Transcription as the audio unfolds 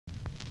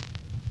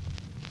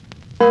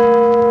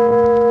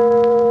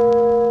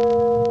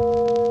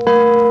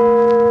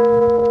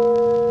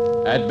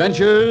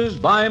Adventures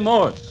by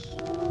Morse.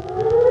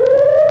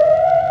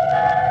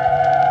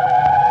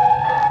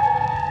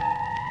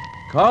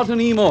 Carlton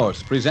E.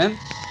 Morse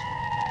presents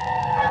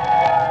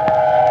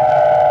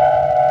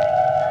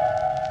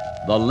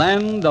The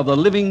Land of the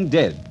Living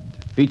Dead,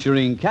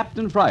 featuring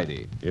Captain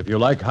Friday. If you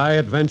like high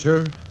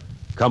adventure,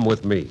 come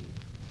with me.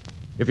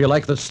 If you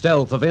like the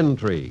stealth of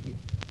intrigue,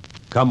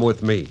 come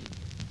with me.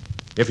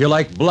 If you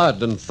like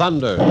blood and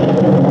thunder,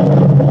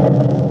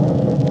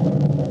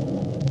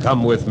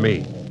 come with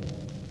me.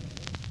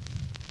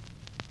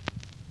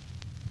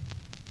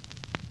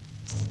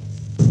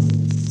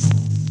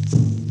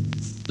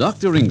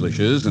 Dr.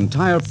 English's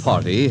entire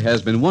party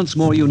has been once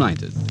more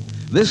united,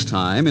 this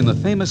time in the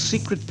famous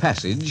secret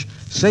passage,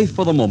 safe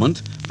for the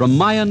moment, from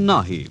Maya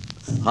Nahib,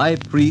 high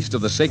priest of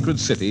the sacred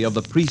city of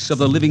the priests of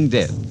the living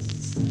dead.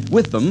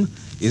 With them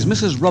is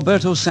Mrs.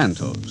 Roberto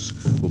Santos,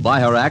 who by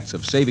her acts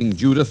of saving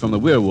Judith from the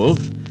werewolf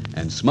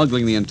and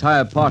smuggling the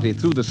entire party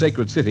through the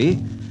sacred city,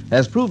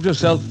 has proved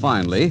herself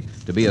finally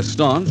to be a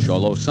staunch,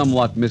 although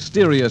somewhat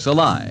mysterious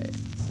ally.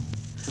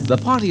 The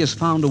party has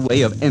found a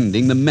way of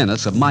ending the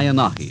menace of Maya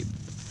Nahib.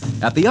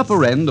 At the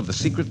upper end of the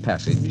secret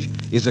passage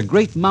is a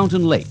great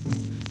mountain lake,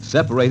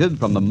 separated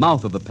from the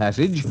mouth of the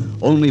passage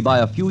only by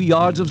a few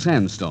yards of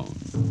sandstone.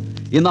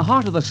 In the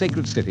heart of the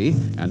sacred city,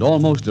 and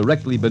almost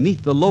directly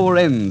beneath the lower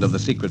end of the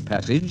secret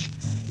passage,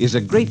 is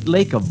a great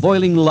lake of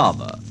boiling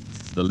lava,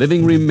 the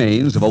living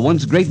remains of a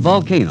once great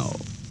volcano.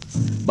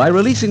 By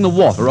releasing the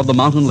water of the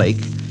mountain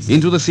lake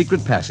into the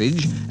secret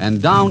passage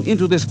and down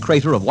into this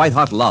crater of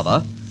white-hot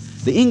lava,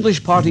 the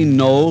English party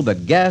know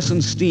that gas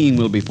and steam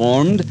will be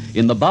formed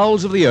in the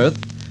bowels of the earth,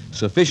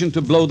 sufficient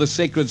to blow the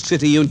sacred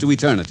city into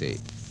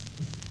eternity.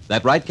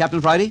 That right, Captain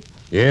Friday?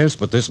 Yes,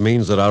 but this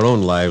means that our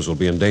own lives will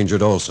be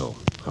endangered also.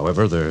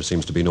 However, there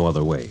seems to be no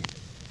other way.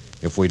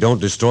 If we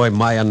don't destroy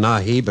Maya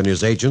Nahib and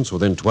his agents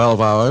within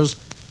 12 hours,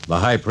 the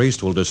high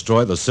priest will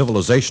destroy the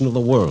civilization of the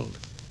world.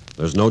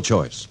 There's no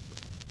choice.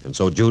 And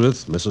so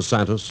Judith, Mrs.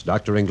 Santos,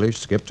 Dr. English,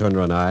 Skip Turner,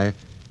 and I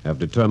have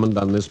determined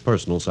on this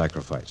personal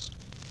sacrifice.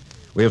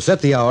 We have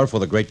set the hour for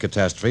the great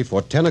catastrophe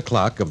for 10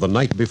 o'clock of the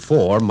night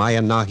before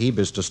Maya Nahib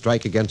is to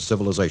strike against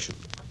civilization.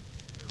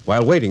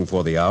 While waiting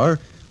for the hour,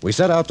 we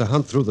set out to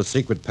hunt through the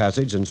secret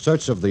passage in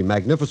search of the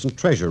magnificent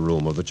treasure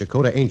room of the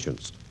Chakotay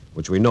ancients,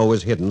 which we know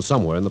is hidden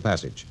somewhere in the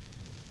passage.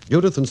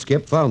 Judith and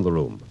Skip found the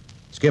room.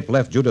 Skip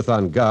left Judith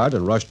on guard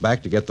and rushed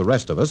back to get the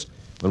rest of us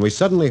when we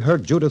suddenly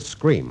heard Judith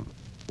scream.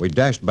 We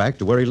dashed back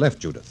to where he left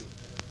Judith.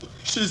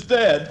 She's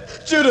dead.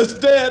 Judith's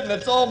dead, and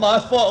it's all my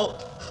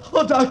fault.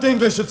 Oh, Dr.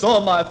 English, it's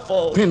all my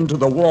fault. Pinned to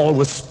the wall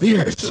with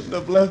spears. I shouldn't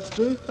have left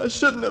her. I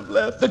shouldn't have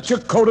left her. The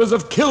Chakotas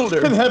have killed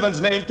her. In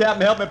heaven's name,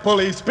 Captain, help me pull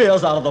these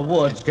spears out of the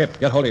wood. Skip,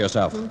 get hold of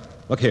yourself.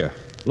 Look here.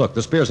 Look,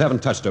 the spears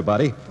haven't touched her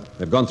body.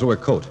 They've gone through her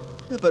coat.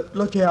 Yeah, but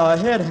look how her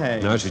head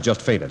hangs. No, she's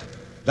just fainted.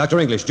 Dr.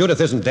 English,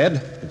 Judith isn't dead.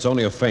 It's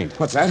only a faint.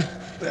 What's that?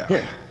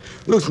 Here,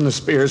 loosen the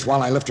spears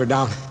while I lift her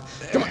down.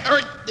 Come on. All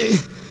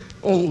right.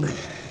 Oh,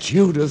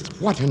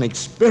 Judith, what an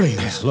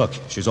experience. Look,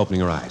 she's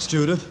opening her eyes.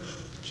 Judith,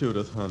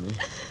 honey.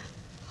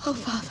 Oh,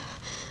 Father.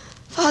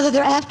 Father,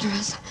 they're after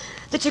us.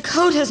 The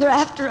Chakotas are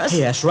after us.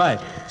 Hey, that's right.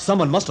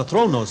 Someone must have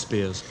thrown those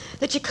spears.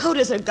 The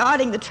Chakotas are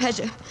guarding the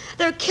treasure.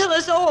 They'll kill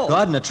us all.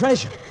 Guarding the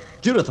treasure.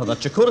 Judith, are the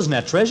Chakotas in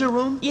that treasure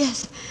room?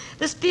 Yes.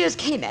 The spears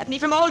came at me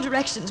from all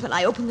directions when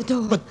I opened the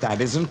door. But that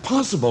isn't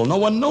possible. No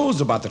one knows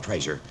about the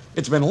treasure.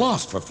 It's been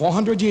lost for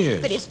 400 years.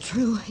 But it's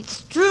true.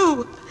 It's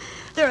true.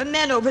 There are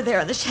men over there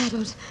in the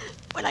shadows.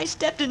 When I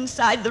stepped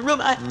inside the room,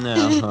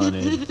 Now,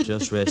 honey,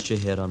 just rest your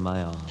head on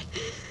my arm.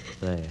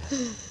 There.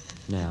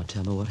 Now,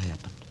 tell me what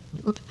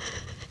happened.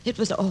 It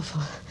was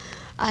awful.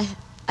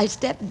 I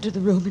stepped into the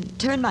room and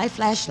turned my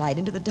flashlight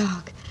into the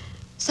dark.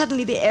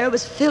 Suddenly, the air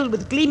was filled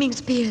with gleaming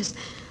spears.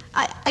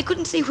 I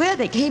couldn't see where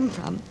they came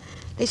from.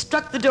 They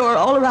struck the door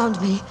all around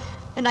me,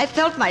 and I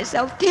felt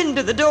myself pinned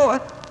to the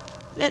door.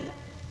 Then,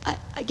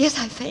 I guess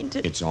I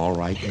fainted. It's all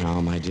right now,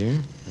 my dear.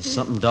 There's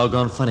something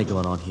doggone funny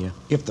going on here.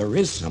 If there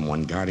is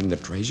someone guarding the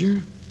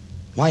treasure,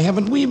 why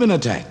haven't we been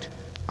attacked?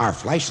 Our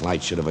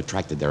flashlight should have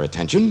attracted their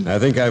attention. I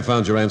think I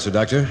found your answer,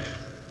 Doctor.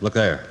 Look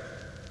there.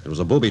 It was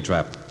a booby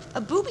trap.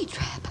 A booby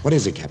trap? What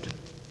is it, Captain?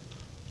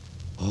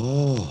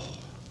 Oh,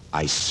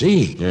 I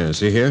see. Yeah,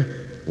 see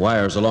here?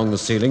 Wires along the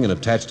ceiling and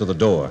attached to the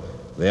door.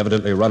 They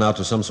evidently run out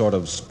to some sort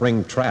of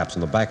spring traps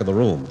in the back of the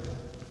room.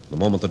 The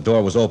moment the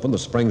door was opened, the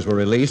springs were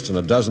released, and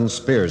a dozen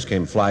spears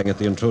came flying at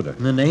the intruder.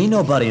 And then there ain't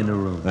nobody in the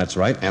room. That's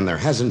right. And there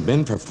hasn't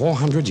been for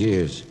 400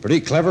 years. Pretty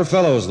clever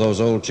fellows,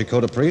 those old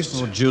Chakotay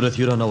priests. Oh, Judith,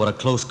 you don't know what a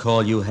close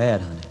call you had,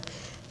 honey.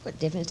 What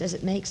difference does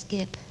it make,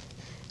 Skip?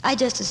 I'd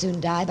just as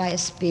soon die by a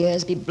spear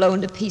as be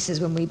blown to pieces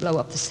when we blow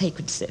up the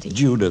sacred city.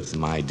 Judith,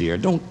 my dear,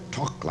 don't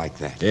talk like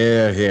that.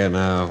 Here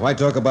now. Why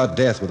talk about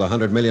death with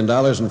 $100 million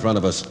in front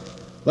of us?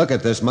 Look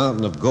at this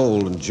mountain of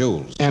gold and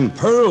jewels. And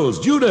pearls,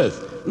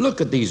 Judith.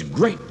 Look at these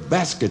great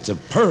baskets of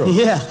pearls.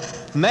 Yeah.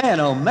 Man,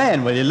 oh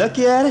man, will you look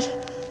at it?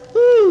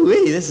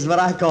 Woo-wee, this is what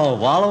I call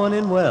wallowing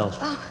in wealth.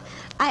 Oh,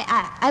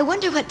 I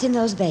wonder what's in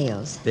those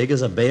bales. Big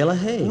as a bale of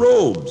hay.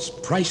 Robes,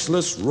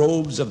 priceless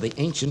robes of the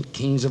ancient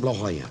kings of La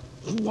Jolla.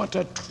 What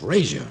a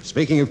treasure.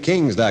 Speaking of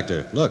kings,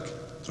 Doctor, look.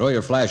 Throw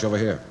your flash over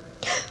here.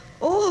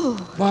 Oh,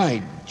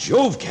 By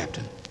Jove,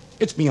 Captain.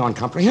 It's beyond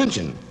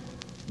comprehension.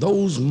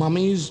 Those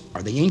mummies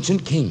are the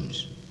ancient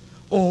kings.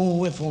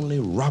 Oh, if only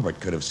Robert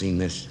could have seen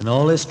this. And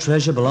all this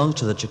treasure belongs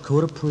to the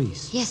Chakotay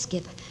priests. yes,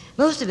 Skip.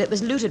 Most of it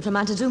was looted from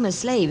Montezuma's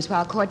slaves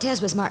while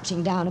Cortez was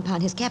marching down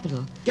upon his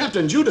capital.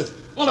 Captain, Judith,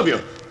 all of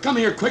you, come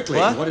here quickly.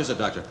 What is it,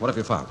 Doctor? What have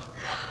you found?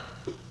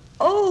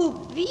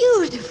 Oh,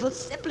 beautiful,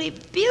 simply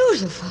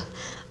beautiful.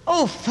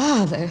 Oh,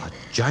 Father. A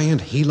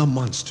giant Gila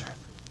monster.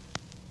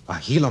 A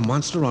Gila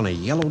monster on a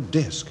yellow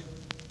disc.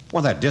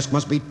 Well, that disc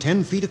must be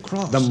 10 feet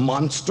across. The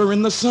monster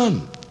in the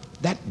sun.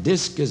 That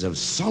disc is of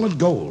solid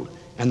gold,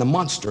 and the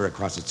monster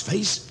across its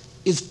face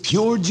is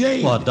pure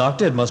jade. Well,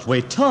 Doctor, it must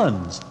weigh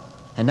tons.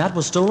 And that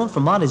was stolen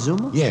from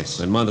Montezuma? Yes.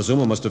 Then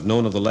Montezuma must have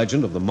known of the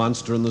legend of the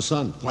monster in the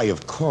sun. Why,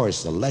 of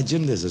course, the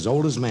legend is as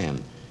old as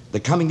man. The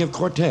coming of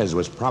Cortez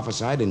was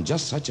prophesied in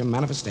just such a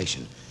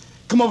manifestation.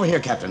 Come over here,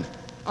 Captain.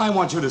 I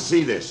want you to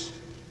see this.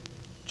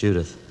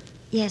 Judith,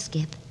 Yes,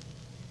 Skip.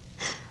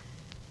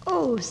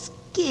 Oh,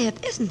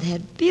 Skip, isn't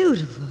that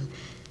beautiful?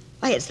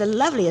 Why, it's the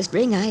loveliest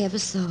ring I ever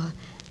saw.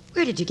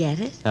 Where did you get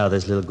it? out of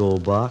this little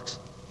gold box.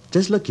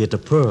 Just look at the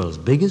pearls,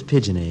 big as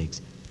pigeon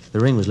eggs. The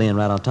ring was laying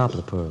right on top of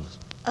the pearls.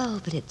 Oh,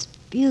 but it's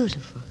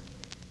beautiful.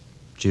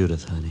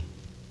 Judith, honey.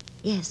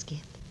 Yes, Skip.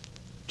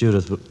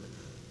 Judith,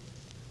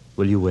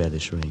 will you wear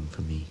this ring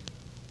for me?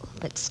 Oh,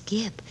 but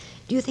Skip,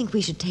 do you think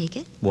we should take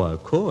it? Why,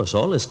 of course.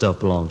 All this stuff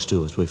belongs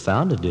to us. We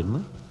found it, didn't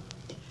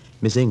we?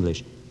 Miss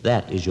English,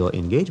 that is your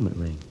engagement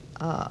ring.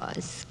 Oh,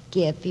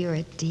 Skip, you're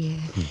a dear.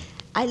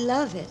 I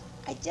love it.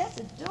 I just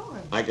adore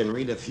it. I can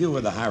read a few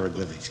of the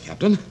hieroglyphics,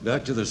 Captain.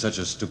 Doctor, there's such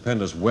a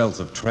stupendous wealth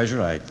of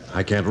treasure,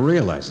 I can't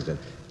realize it.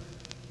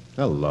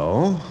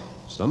 Hello.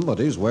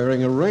 Somebody's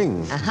wearing a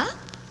ring. Uh-huh.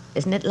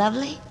 Isn't it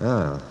lovely?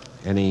 Ah.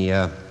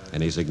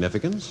 Any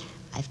significance?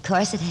 Of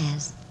course it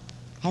has.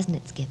 Hasn't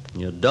it, Skip?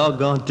 You're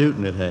doggone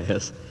tootin' it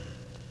has.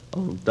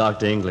 Oh,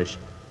 Dr. English,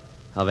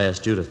 I've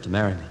asked Judith to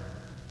marry me.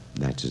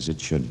 That's as it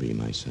should be,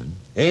 my son.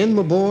 And,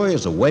 my boy,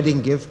 as a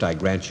wedding gift, I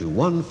grant you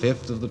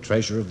 1/5 of the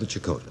treasure of the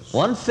Chakotas.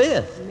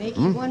 1/5? Make it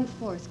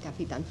 1/4,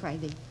 Capitan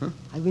Friday.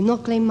 I will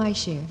not claim my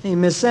share. Hey,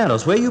 Miss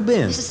Santos, where you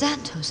been? Mrs.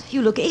 Santos,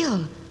 you look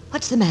ill.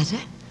 What's the matter?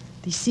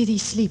 The city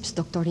sleeps,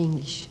 Dr.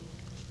 English.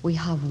 We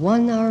have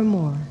 1 hour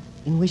more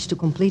in which to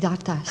complete our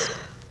task.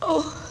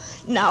 Oh,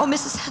 now,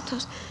 Mrs.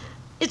 Santos.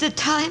 Is it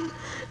time?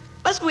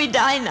 Must we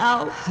die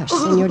now? Hush,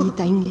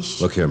 Senorita English.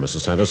 Look here,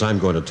 Mrs. Santos, I'm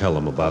going to tell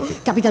them about the...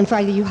 Capitan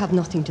Friday, you have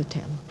nothing to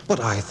tell. But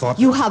I thought...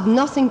 You have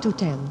nothing to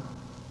tell.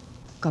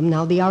 Come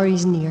now, the hour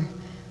is near.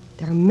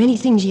 There are many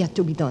things yet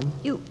to be done.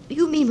 You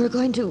mean we're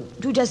going to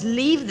just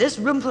leave this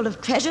room full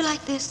of treasure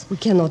like this? We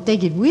cannot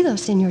take it with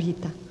us,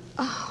 Senorita.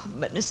 Oh,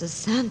 but Mrs.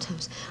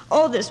 Santos,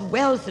 all this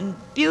wealth and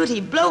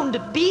beauty blown to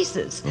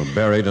pieces. We're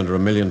buried under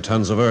 1,000,000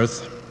 tons of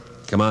earth.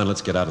 Come on,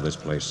 let's get out of this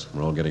place.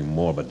 We're all getting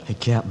morbid. Hey,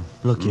 Captain,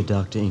 look here,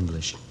 Dr.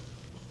 English.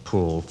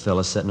 Poor old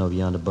fella sitting over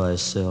yonder by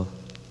himself.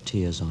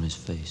 Tears on his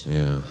face.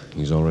 Yeah,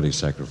 he's already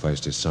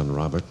sacrificed his son,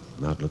 Robert.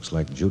 Now it looks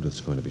like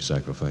Judith's going to be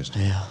sacrificed.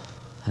 Yeah,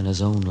 and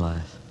his own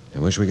life. I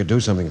wish we could do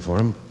something for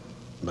him,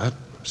 but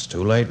it's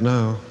too late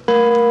now.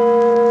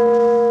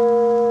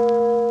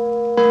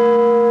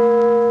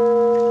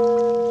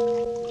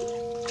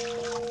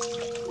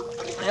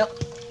 Well,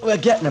 we're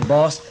getting it,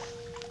 boss.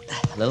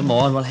 A little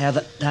more and we'll have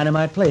the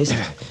dynamite placed.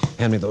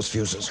 Hand me those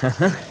fuses.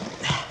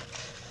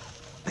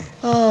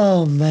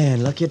 Oh,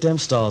 man, look at them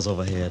stars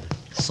overhead.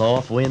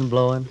 Soft wind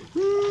blowing.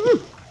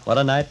 What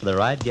a night for the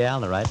right gal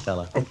and the right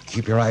fella. Oh,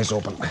 keep your eyes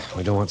open.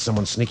 We don't want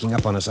someone sneaking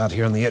up on us out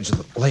here on the edge of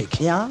the lake.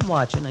 Yeah, I'm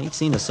watching. I ain't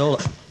seen a soul.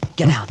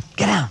 Get down,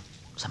 get down.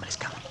 Somebody's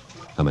coming.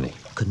 How many?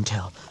 Couldn't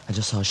tell. I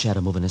just saw a shadow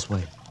moving this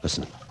way.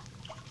 Listen.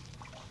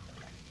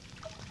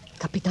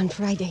 Capitan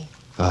Friday.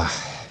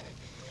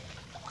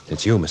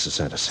 It's you, Mrs.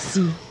 Santos.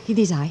 See, it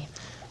is I.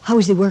 How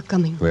is the work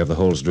coming? We have the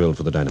holes drilled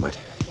for the dynamite.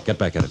 Get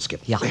back at it,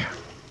 Skip. Yeah. There.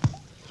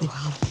 You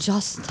have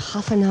just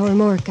half an hour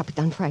more,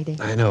 Capitan Friday.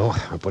 I know.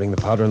 We're putting the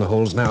powder in the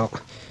holes now.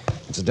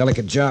 It's a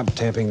delicate job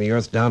tamping the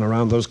earth down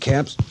around those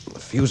caps. The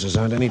fuses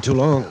aren't any too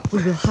long.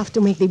 We will have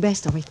to make the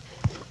best of it.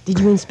 Did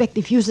you inspect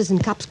the fuses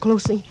and caps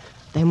closely?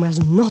 There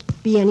must not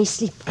be any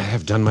slip. I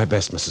have done my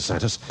best, Mrs.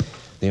 Santos.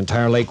 The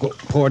entire lake will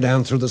pour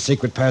down through the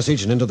secret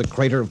passage and into the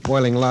crater of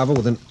boiling lava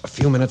within a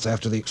few minutes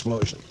after the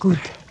explosion. Good.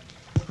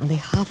 And a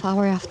half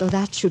hour after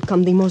that should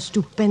come the most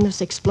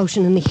stupendous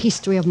explosion in the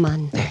history of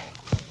man.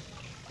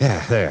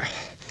 Yeah, there.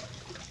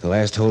 The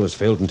last hole is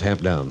filled and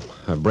tamped down.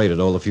 I've braided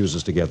all the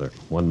fuses together.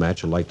 One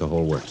match will light the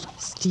whole works.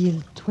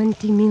 Still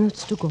 20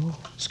 minutes to go.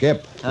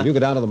 Skip, will you go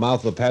down to the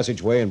mouth of the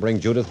passageway and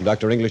bring Judith and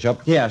Dr. English up?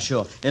 Yeah,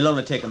 sure. It'll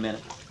only take a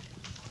minute.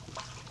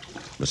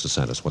 Mr.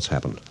 Santos, what's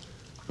happened?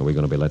 Are we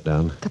going to be let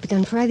down?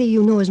 Capitan Friday,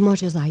 you know as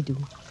much as I do.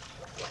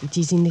 It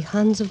is in the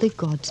hands of the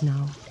gods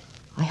now.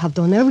 I have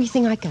done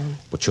everything I can.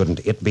 But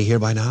shouldn't it be here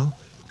by now?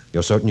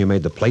 You're certain you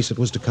made the place it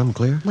was to come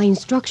clear? My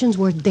instructions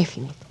were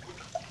definite.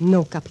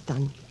 No,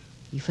 Capitan.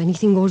 If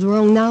anything goes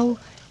wrong now,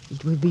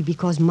 It will be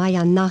because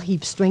Maya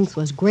Nahib's strength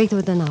was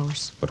greater than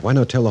ours. But why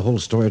not tell the whole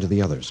story to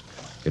the others?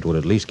 It would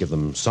at least give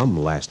them some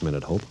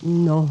last-minute hope.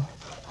 No.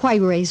 Why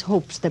raise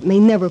hopes that may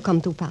never come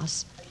to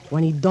pass?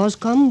 When it does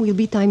come, will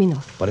be time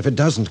enough. But if it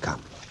doesn't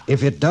come?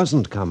 If it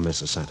doesn't come,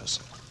 Mrs. Santos?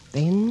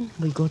 Then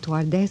we go to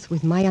our death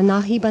with Maya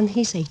Nahib and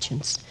his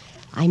agents.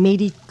 I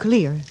made it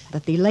clear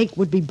that the lake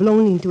would be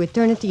blown into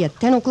eternity at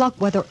 10 o'clock,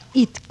 whether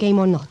it came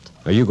or not.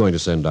 Are you going to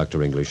send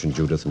Dr. English and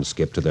Judith and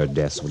Skip to their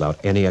deaths without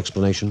any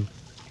explanation?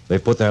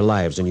 They've put their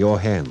lives in your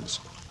hands.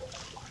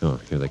 Oh,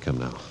 here they come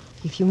now.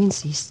 If you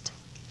insist,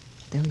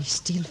 there is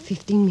still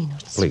 15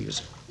 minutes.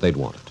 Please, they'd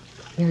want it.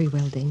 Very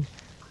well, then.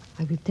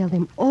 I will tell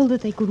them all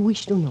that they could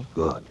wish to know.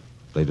 Good.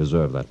 They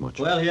deserve that much.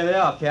 Well, here they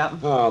are, Captain.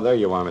 Oh, there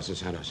you are, Mrs.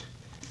 Santos.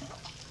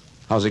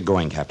 How's it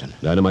going, Captain?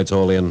 Dynamite's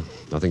all in.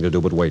 Nothing to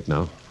do but wait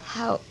now.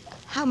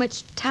 How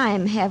much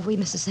time have we,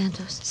 Mrs.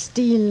 Santos?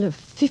 Still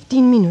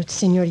 15 minutes,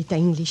 Senorita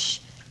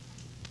English.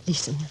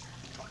 Listen,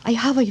 I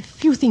have a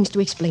few things to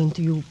explain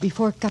to you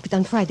before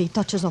Captain Friday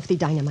touches off the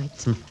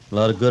dynamite. A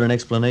lot of good an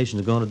explanation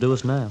is going to do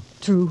us now.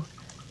 True.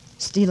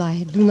 Still,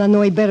 I do not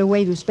know a better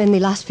way to spend the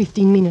last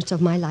 15 minutes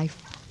of my life.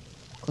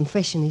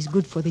 Confession is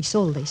good for the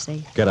soul, they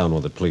say. Get on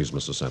with it, please,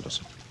 Mrs.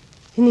 Santos.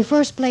 In the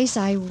first place,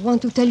 I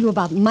want to tell you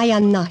about Maya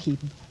Nahib.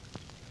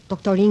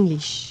 Dr.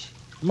 English,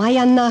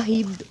 Maya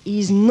Nahib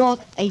is not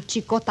a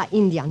Chicota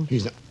Indian.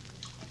 He's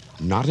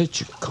not a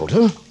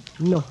Chicota?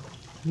 No.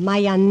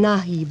 Maya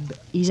Nahib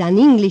is an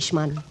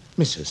Englishman.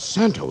 Mrs.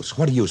 Santos,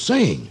 what are you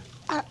saying?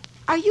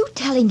 Are you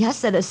telling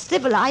us that a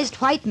civilized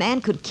white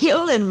man could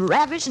kill and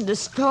ravish and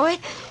destroy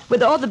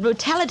with all the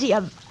brutality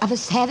of a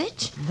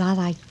savage? That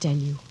I tell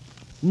you.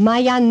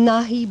 Maya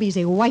Nahib is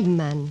a white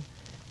man.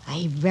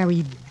 A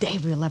very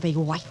devil of a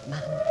white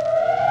man.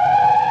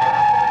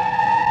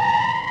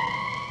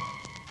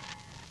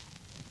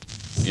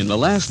 In the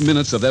last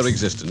minutes of their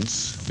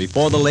existence,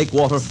 before the lake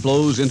water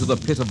flows into the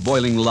pit of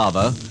boiling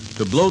lava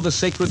to blow the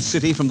sacred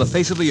city from the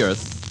face of the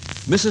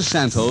earth, Mrs.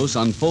 Santos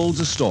unfolds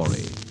a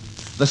story.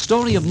 The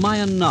story of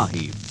Maya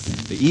Nahib,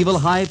 the evil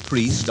high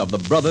priest of the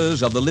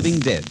Brothers of the Living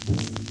Dead.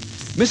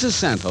 Mrs.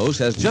 Santos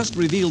has just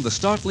revealed the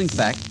startling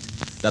fact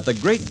that the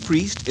great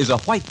priest is a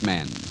white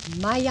man.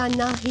 Maya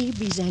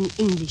Nahib is an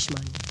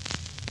Englishman.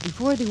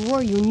 Before the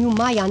war, you knew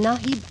Maya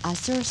Nahib as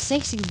Sir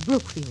Cecil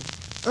Brookfield,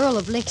 Earl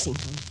of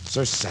Lexington.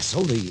 Sir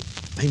Cecil, the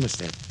famous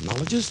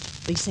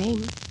ethnologist? The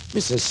same.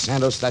 Mrs.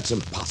 Santos, that's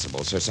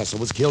impossible. Sir Cecil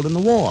was killed in the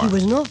war. He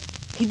was not.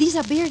 He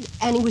disappeared,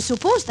 and it was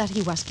supposed that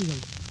he was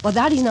killed. But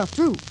that is not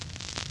true.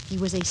 He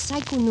was a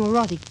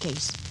psychoneurotic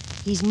case.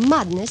 His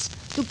madness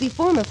took the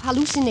form of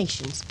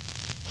hallucinations.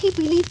 He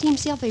believed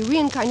himself a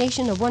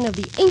reincarnation of one of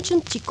the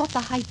ancient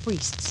Chicota high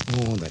priests.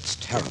 Oh, that's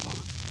terrible.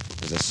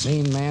 As a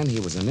sane man, he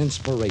was an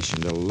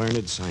inspiration to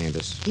learned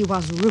scientists. He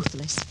was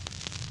ruthless.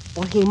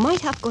 Or he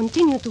might have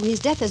continued to his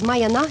death as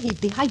Maya Nahib,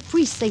 the high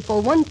priest, save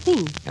for one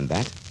thing. And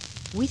that?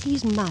 With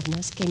his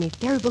madness came a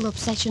terrible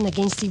obsession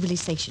against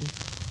civilization.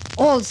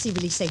 All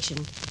civilization,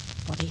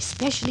 but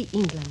especially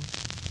England.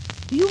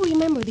 Do you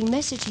remember the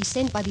message he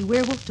sent by the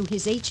werewolf to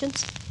his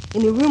agents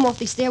in the room off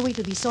the stairway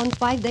to the sun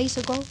 5 days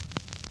ago?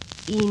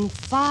 In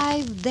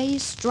 5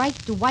 days, strike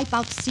to wipe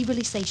out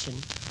civilization.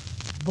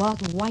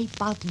 But wipe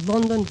out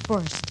London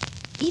first.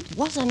 It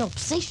was an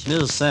obsession.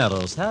 Mrs.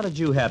 Santos, how did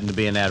you happen to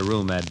be in that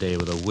room that day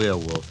with a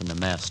werewolf and the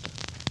master?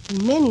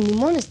 The men in the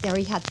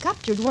monastery had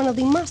captured one of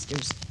the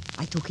masters.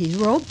 I took his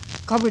robe,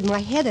 covered my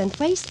head and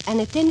face, and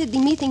attended the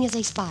meeting as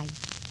a spy.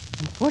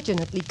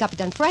 Unfortunately,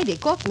 Captain Friday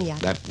caught me at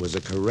it. That was a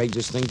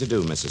courageous thing to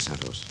do, Mrs.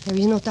 Santos. There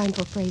is no time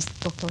for praise,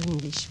 Dr.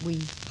 English. We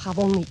have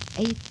only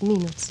 8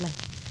 minutes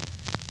left.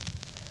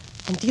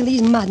 Until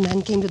this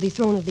madman came to the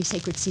throne of the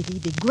sacred city,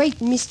 the great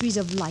mysteries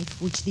of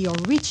life which the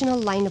original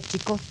line of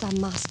Chicota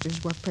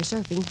masters were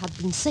preserving had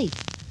been safe.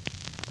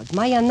 But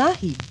Maya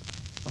Nahib,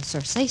 or Sir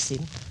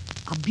Cecil,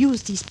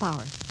 abused his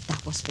power.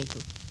 That was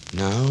fatal.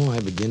 Now I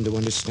begin to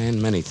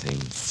understand many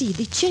things. See,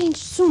 the change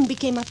soon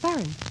became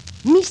apparent.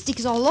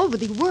 Mystics all over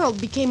the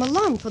world became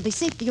alarmed for the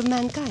safety of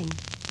mankind.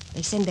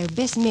 They sent their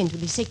best men to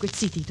the sacred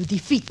city to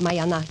defeat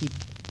Maya Nahib.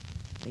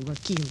 They were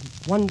killed,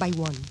 one by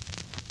one.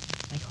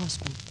 My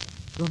husband,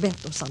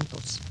 Roberto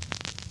Santos.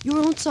 Your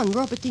own son,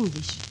 Robert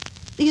English.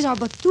 These are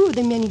but 2 of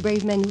the many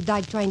brave men who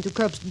died trying to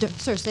curb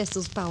Sir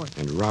Cecil's power.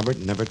 And Robert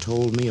never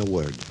told me a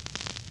word.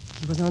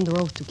 He was under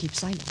oath to keep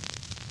silent.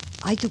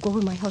 I took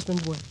over my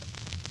husband's work.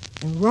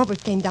 And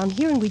Robert came down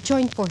here and we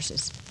joined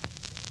forces.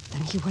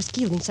 Then he was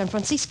killed in San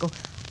Francisco.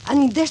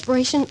 And in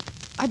desperation,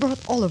 I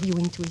brought all of you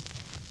into it.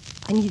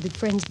 I needed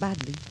friends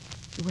badly.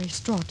 You were a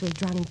straw to a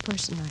drowning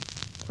person. I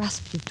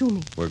grasped you to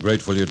me. We're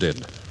grateful you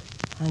did.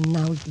 And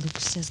now it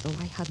looks as though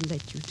I had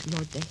led you to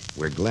your death.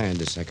 We're glad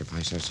to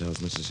sacrifice ourselves,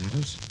 Mrs.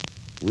 Santos.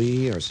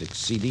 We are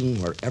succeeding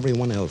where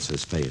everyone else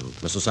has failed.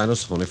 Mrs.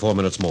 Santos, only 4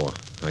 minutes more.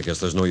 I guess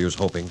there's no use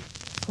hoping.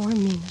 4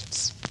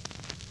 minutes.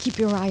 Keep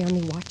your eye on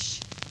the watch.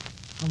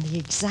 On the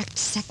exact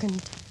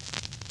second,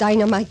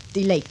 dynamite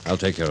the lake. I'll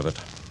take care of it.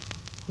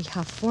 We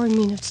have 4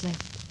 minutes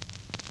left.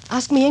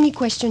 Ask me any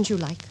questions you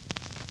like.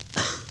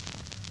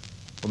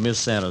 Well, Miss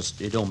Santos,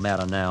 it don't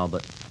matter now,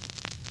 but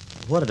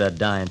What did that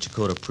dying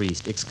Chakotay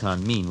priest,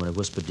 Ixcon, mean when he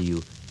whispered to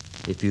you,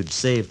 if you'd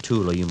save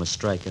Tula, you must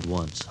strike at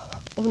once?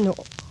 Oh, no.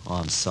 Oh,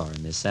 I'm sorry,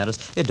 Miss Santos.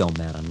 It don't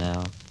matter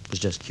now. It was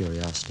just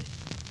curiosity.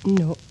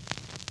 No.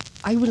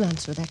 I will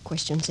answer that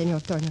question,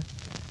 Senor Turner.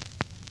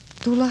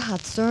 Tula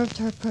had served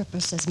her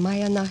purpose as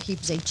Maya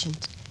Nahib's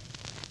agent.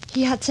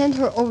 He had sent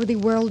her over the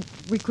world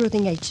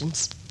recruiting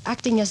agents,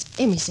 acting as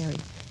emissary,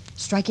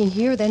 striking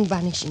here, then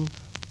vanishing,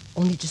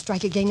 only to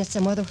strike again at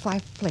some other far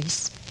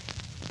place.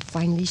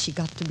 Finally, she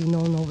got to be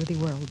known over the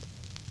world.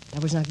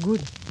 That was not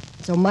good.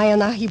 So Maya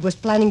Nahib was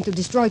planning to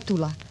destroy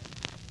Tula.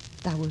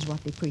 That was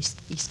what the priest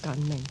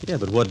Iskan meant. Yeah,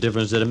 but what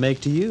difference did it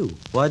make to you?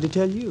 Why'd he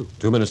tell you?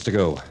 2 minutes to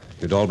go.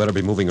 You'd all better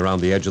be moving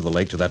around the edge of the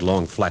lake to that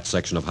long, flat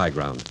section of high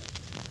ground.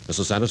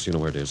 Mrs. Santos, you know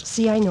where it is.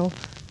 See, I know.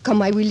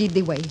 Come, I will lead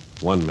the way.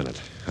 1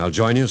 minute. I'll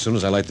join you as soon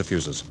as I light the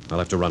fuses. I'll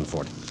have to run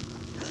for it.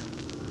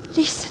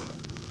 Listen.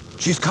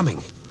 She's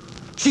coming.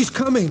 She's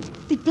coming.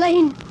 The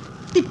plane.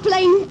 The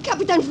plane.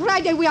 Captain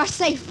Friday, we are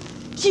safe.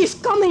 She is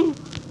coming.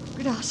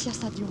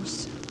 Gracias a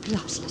Dios.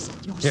 Gracias a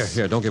Dios.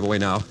 Here, don't give away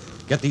now.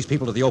 Get these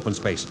people to the open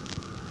space.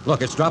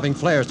 Look, it's dropping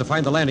flares to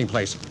find the landing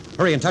place.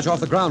 Hurry and touch off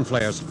the ground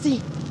flares.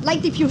 See,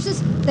 light the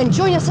fuses, then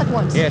join us at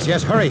once.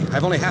 Yes, hurry.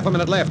 I've only half a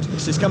minute left.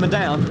 She's coming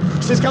down.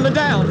 She's coming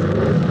down.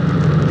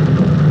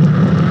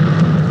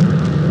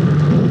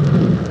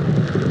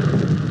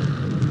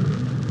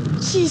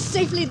 She's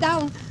safely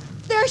down.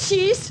 There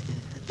she is.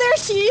 There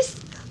she is.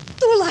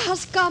 Tula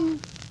has come.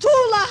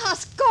 Tula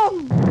has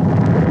come.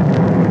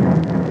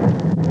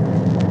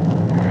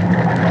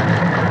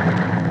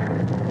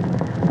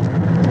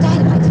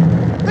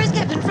 Dynamite. Where's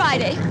Captain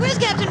Friday? Where's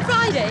Captain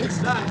Friday? It's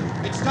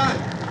time. It's time.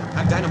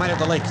 I've dynamited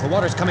the lake. The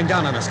water's coming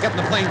down on us. Get in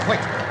the plane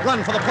quick.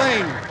 Run for the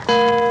plane.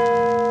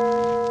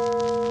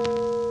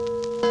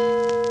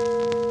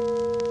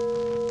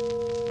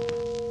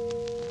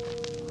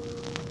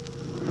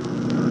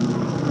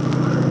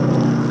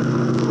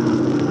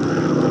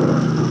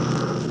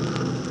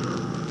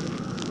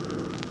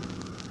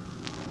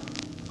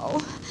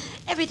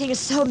 Everything is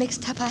so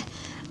mixed up.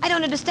 I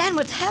don't understand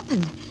what's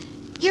happened.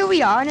 Here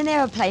we are in an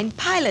airplane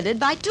piloted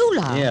by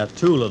Tula. Yeah,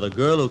 Tula, the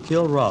girl who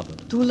killed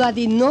Robert. Tula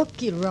did not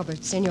kill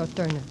Robert, Senor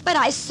Turner. But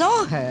I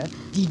saw her.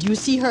 Did you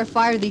see her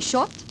fire the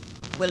shot?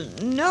 Well,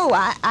 no,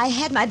 I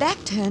had my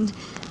back turned.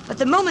 But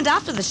the moment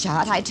after the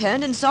shot, I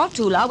turned and saw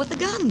Tula with the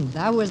gun.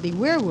 That was the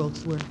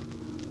werewolf's work.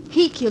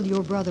 He killed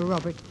your brother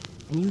Robert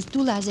and used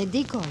Tula as a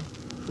decoy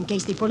in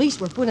case the police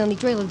were put on the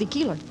trail of the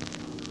killer.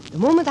 The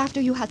moment after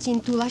you had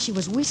seen Tula, she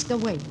was whisked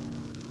away.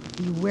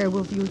 The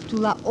werewolf used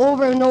Tula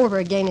over and over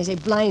again as a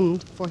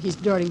blind for his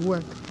dirty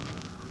work.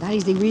 That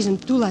is the reason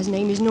Tula's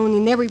name is known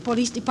in every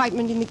police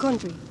department in the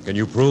country. Can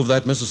you prove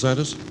that, Mrs.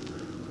 Santos?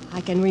 I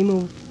can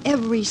remove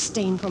every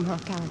stain from her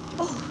character.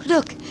 Oh,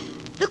 look.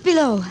 Look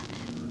below.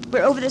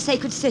 We're over the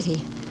sacred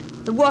city.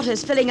 The water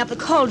is filling up the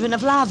cauldron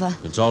of lava.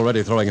 It's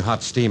already throwing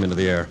hot steam into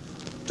the air.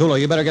 Tula,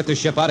 you better get this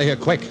ship out of here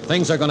quick.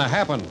 Things are going to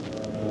happen.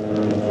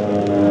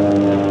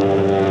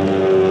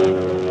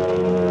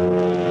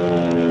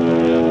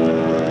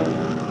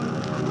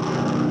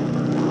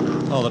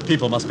 Oh, the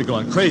people must be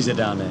going crazy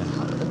down there.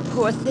 Oh, the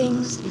poor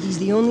things. It is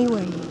the only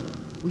way.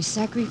 We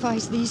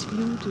sacrifice these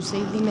few to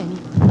save the many.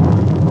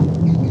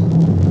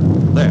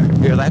 There,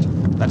 hear that?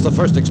 That's the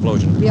first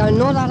explosion. We are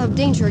not out of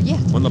danger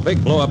yet. When the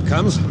big blow-up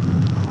comes...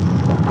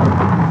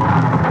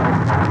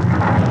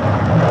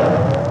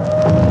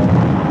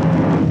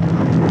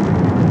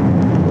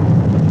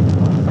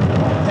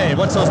 Hey,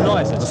 what's those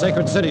noises? The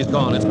sacred city's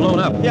gone. It's blown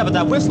up. Yeah, but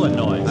that whistling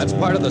noise. That's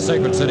part of the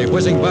sacred city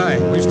whizzing by.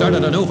 We've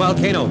started a new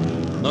volcano.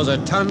 Those are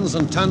tons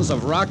and tons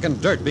of rock and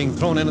dirt being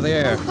thrown into the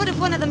air. Oh, what if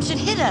one of them should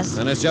hit us?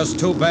 And it's just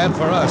too bad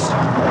for us.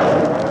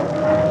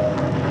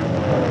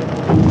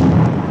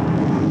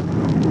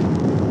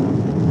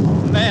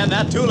 Man,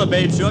 that Tula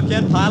babe sure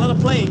can pilot a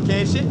plane,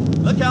 can't she?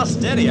 Look how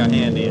steady her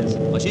hand is.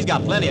 Well, she's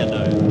got plenty of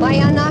nerve.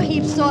 Maya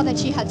Nahib saw that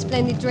she had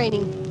splendid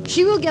training.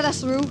 She will get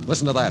us through.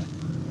 Listen to that.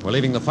 We're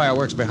leaving the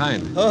fireworks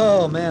behind.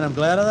 Oh, man, I'm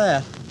glad of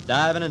that.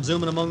 Diving and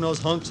zooming among those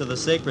hunks of the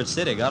sacred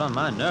city got on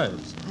my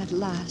nerves. At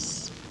last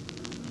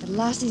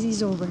it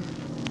is over.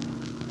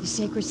 The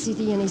sacred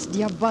city and its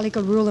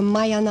diabolical ruler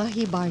Maya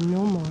Nahib are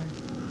no more.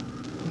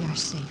 We are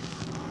safe.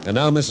 And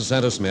now, Mrs.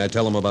 Santos, may I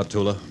tell them about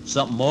Tula?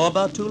 Something more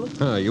about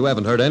Tula? You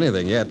haven't heard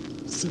anything yet.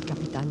 Si,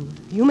 Capitan.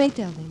 You may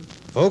tell them.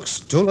 Folks,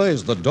 Tula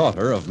is the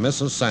daughter of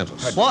Mrs.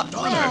 Santos. What?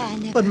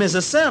 But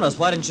Mrs. Santos,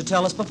 why didn't you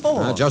tell us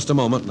before? Just a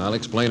moment, and I'll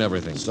explain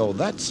everything. So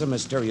that's a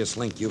mysterious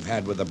link you've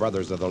had with the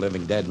Brothers of the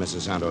Living Dead,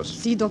 Mrs. Santos.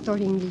 Si, Dr.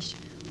 English.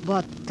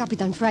 But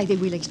Capitan Friday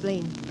will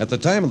explain. At the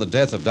time of the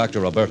death of Dr.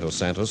 Roberto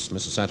Santos,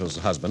 Mrs. Santos'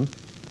 husband,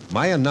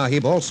 Maya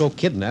Nahib also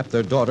kidnapped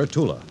their daughter,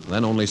 Tula,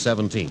 then only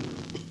 17.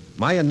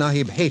 Maya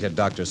Nahib hated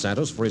Dr.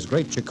 Santos for his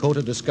great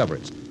Chakotay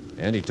discoveries,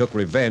 and he took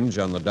revenge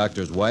on the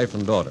doctor's wife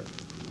and daughter.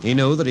 He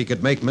knew that he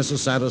could make Mrs.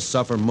 Santos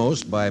suffer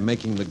most by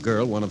making the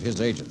girl one of his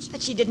agents.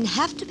 But she didn't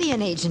have to be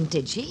an agent,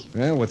 did she?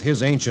 Well, with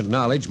his ancient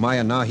knowledge,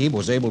 Maya Nahib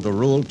was able to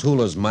rule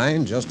Tula's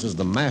mind just as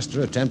the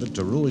master attempted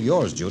to rule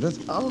yours,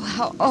 Judith. Oh,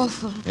 how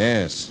awful.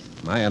 Yes.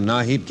 Maya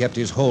Nahib kept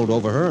his hold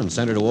over her and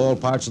sent her to all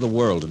parts of the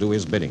world to do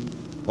his bidding,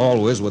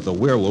 always with the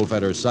werewolf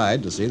at her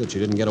side to see that she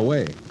didn't get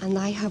away. And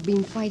I have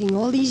been fighting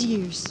all these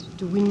years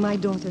to win my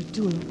daughter,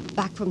 Tula,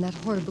 back from that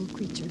horrible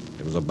creature.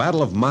 It was a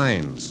battle of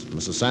minds,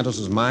 Mrs.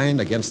 Santos's mind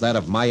against that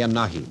of Maya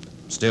Nahib.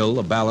 Still,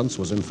 the balance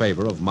was in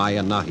favor of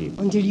Maya Nahib.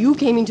 Until you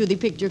came into the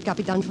picture,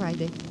 Capitan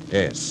Friday.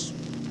 Yes.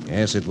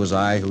 Yes, it was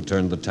I who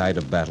turned the tide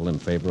of battle in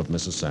favor of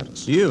Mrs.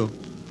 Santos. You?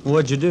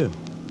 What'd you do?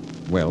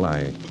 Well,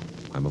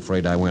 I'm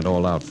afraid I went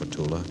all out for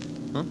Tula.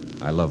 Huh?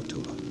 I love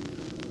Tula.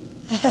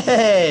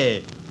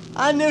 Hey,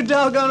 I knew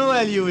doggone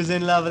well you was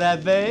in love with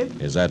that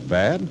babe. Is that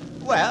bad?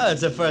 Well,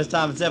 it's the first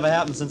time it's ever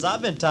happened since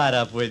I've been tied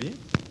up with you.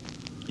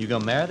 You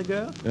gonna marry the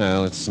girl?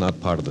 Well, it's not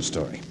part of the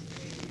story.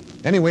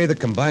 Anyway, the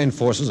combined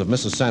forces of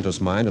Mrs.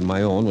 Santos' mind and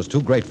my own was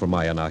too great for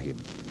Maya Nahib.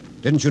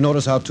 Didn't you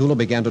notice how Tula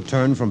began to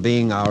turn from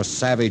being our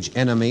savage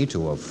enemy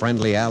to a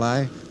friendly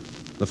ally?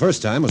 The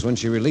first time was when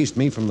she released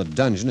me from the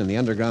dungeon in the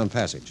underground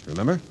passage,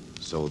 remember?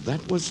 So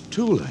that was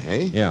Tula,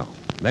 eh? Yeah.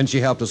 Then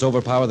she helped us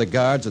overpower the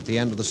guards at the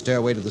end of the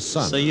stairway to the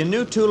sun. So you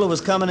knew Tula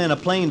was coming in a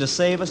plane to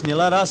save us, and you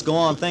let us go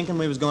on thinking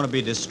we was going to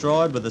be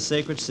destroyed with the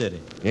sacred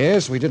city.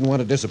 Yes, we didn't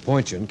want to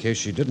disappoint you in case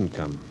she didn't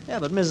come. Yeah,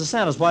 but Mrs.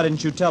 Santos, why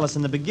didn't you tell us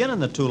in the beginning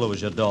that Tula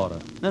was your daughter?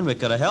 Then we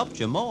could have helped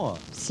you more.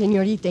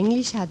 Senorita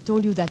English had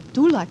told you that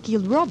Tula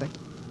killed Robert.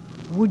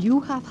 Would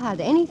you have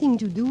had anything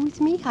to do with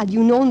me had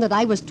you known that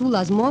I was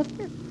Tula's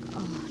mother?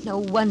 Oh, no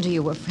wonder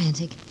you were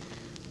frantic.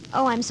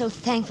 Oh, I'm so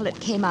thankful it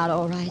came out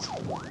all right.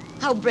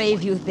 How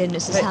brave you've been,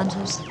 Mrs.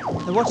 Santos.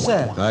 Hey, what's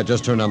that? I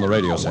just turned on the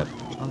radio set.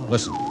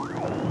 Listen.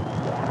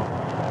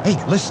 Hey,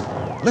 listen.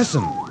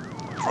 Listen.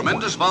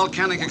 Tremendous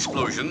volcanic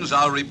explosions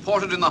are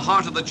reported in the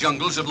heart of the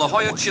jungles of La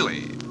Jolla,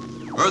 Chile.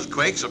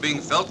 Earthquakes are being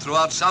felt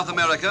throughout South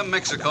America,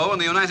 Mexico,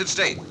 and the United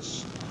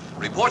States.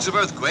 Reports of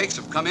earthquakes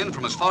have come in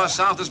from as far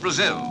south as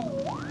Brazil.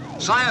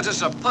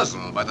 Scientists are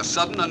puzzled by the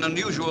sudden and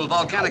unusual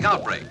volcanic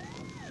outbreak.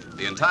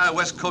 The entire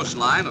west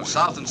coastline of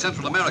South and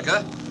Central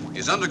America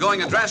is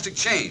undergoing a drastic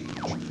change,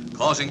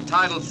 causing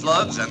tidal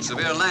floods and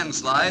severe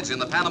landslides in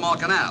the Panama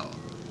Canal.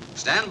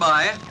 Stand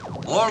by.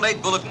 More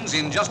late bulletins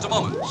in just a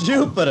moment.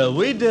 Jupiter,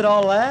 we did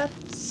all that?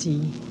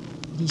 See,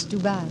 it is too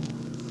bad.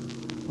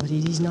 But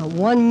it is not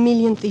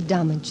 1/1,000,000th the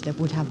damage that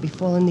would have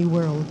befallen the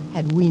world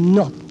had we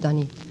not done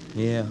it.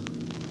 Yeah.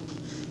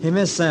 Hey,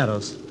 Miss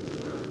Santos,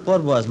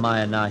 what was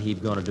Maya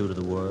Nahib going to do to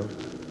the world?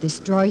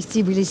 Destroy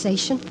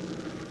civilization?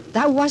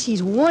 That was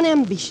his one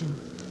ambition,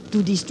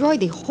 to destroy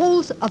the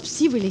whole of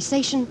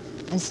civilization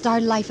and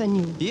start life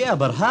anew. Yeah,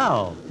 but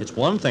how? It's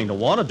one thing to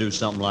want to do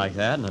something like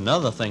that, and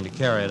another thing to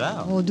carry it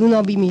out. Oh, do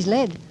not be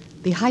misled.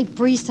 The high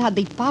priest had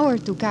the power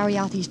to carry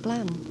out his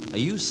plan. Are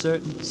you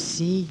certain?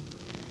 See,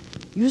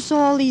 you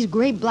saw all these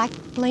great black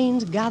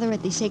planes gather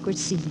at the sacred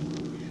city.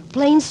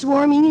 Planes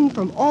swarming in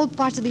from all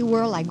parts of the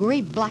world like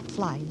great black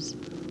flies.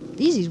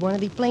 This is one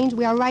of the planes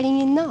we are riding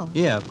in now.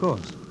 Yeah, of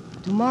course.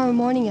 Tomorrow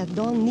morning at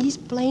dawn, these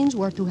planes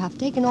were to have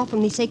taken off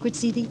from the sacred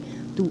city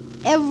to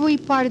every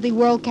part of the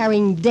world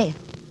carrying death.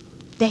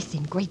 Death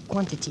in great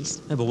quantities.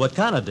 Yeah, but what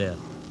kind of death?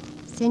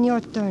 Senor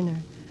Turner,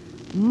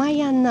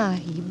 Maya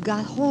Nahib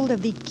got hold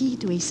of the key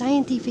to a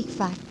scientific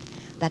fact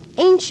that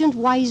ancient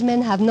wise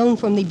men have known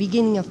from the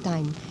beginning of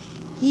time.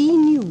 He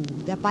knew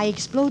that by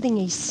exploding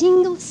a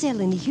single cell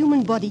in the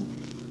human body,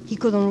 he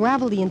could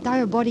unravel the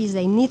entire body as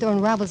a knit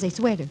unravels a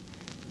sweater.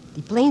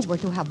 The planes were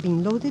to have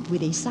been loaded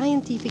with a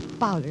scientific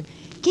powder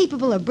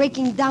capable of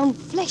breaking down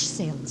flesh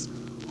cells.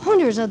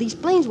 Hundreds of these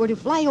planes were to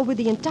fly over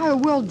the entire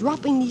world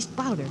dropping this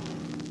powder.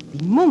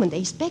 The moment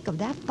a speck of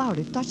that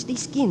powder touched the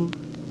skin,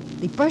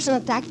 the person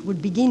attacked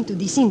would begin to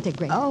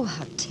disintegrate. Oh,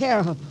 how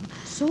terrible.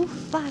 So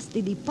fast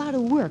did the powder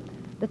work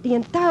that the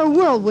entire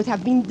world would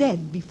have been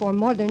dead before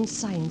modern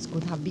science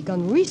could have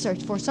begun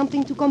research for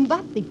something to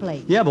combat the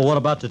plague. Yeah, but what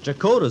about the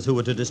Chakotas who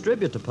were to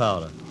distribute the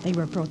powder? They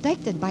were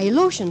protected by a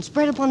lotion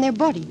spread upon their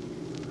body.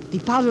 The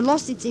powder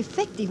lost its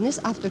effectiveness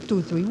after 2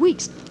 or 3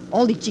 weeks.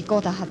 All the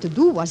Chicota had to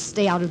do was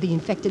stay out of the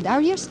infected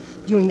areas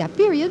during that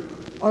period,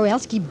 or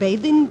else keep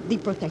bathed in the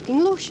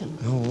protecting lotion.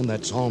 Oh,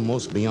 that's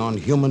almost beyond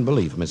human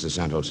belief, Mrs.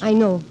 Santos. I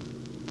know,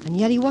 and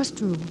yet it was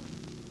true.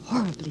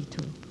 Horribly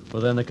true.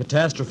 Well, then the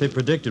catastrophe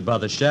predicted by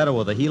the shadow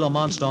of the Gila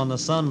monster on the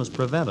sun was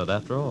prevented,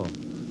 after all.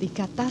 The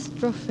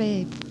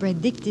catastrophe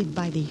predicted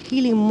by the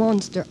Gila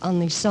monster on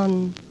the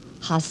sun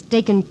has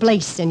taken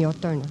place, Senor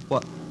Turner.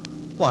 What?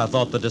 Why, I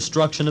thought the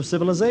destruction of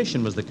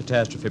civilization was the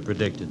catastrophe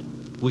predicted.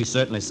 We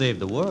certainly saved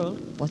the world.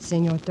 But,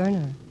 Senor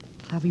Turner,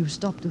 have you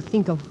stopped to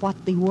think of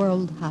what the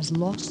world has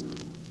lost?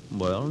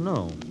 Well,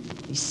 no.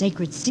 The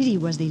sacred city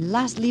was the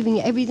last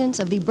living evidence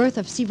of the birth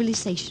of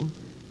civilization.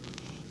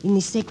 In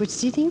the sacred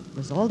city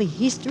was all the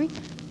history,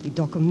 the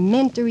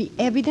documentary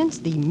evidence,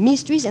 the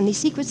mysteries, and the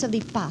secrets of the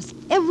past.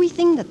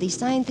 Everything that the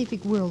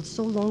scientific world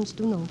so longs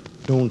to know.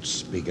 Don't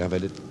speak of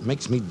it. It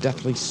makes me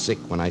deathly sick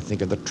when I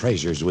think of the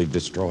treasures we've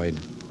destroyed.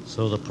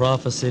 So the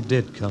prophecy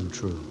did come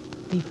true.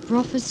 The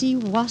prophecy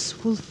was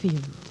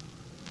fulfilled.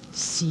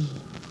 See,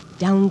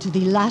 down to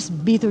the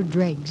last bitter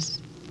dregs.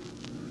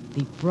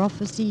 The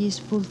prophecy is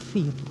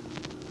fulfilled,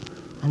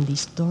 and the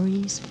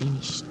story is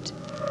finished.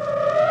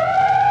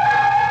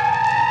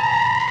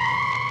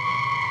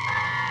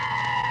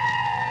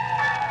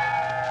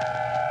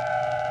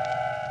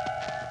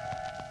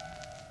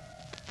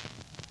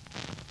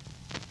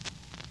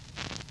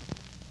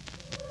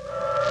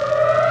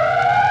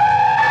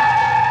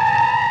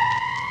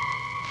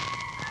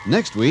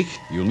 Next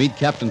week, you'll meet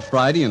Captain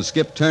Friday and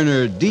Skip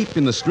Turner deep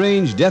in the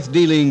strange,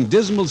 death-dealing,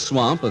 dismal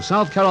swamp of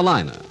South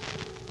Carolina.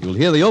 You'll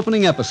hear the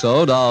opening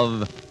episode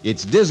of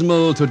It's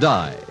Dismal to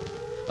Die,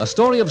 a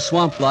story of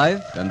swamp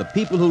life and the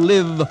people who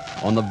live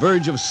on the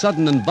verge of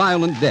sudden and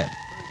violent death.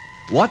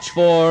 Watch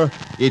for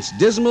It's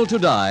Dismal to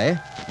Die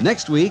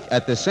next week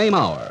at the same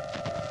hour.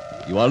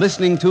 You are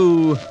listening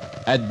to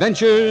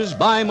Adventures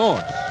by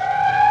Morse.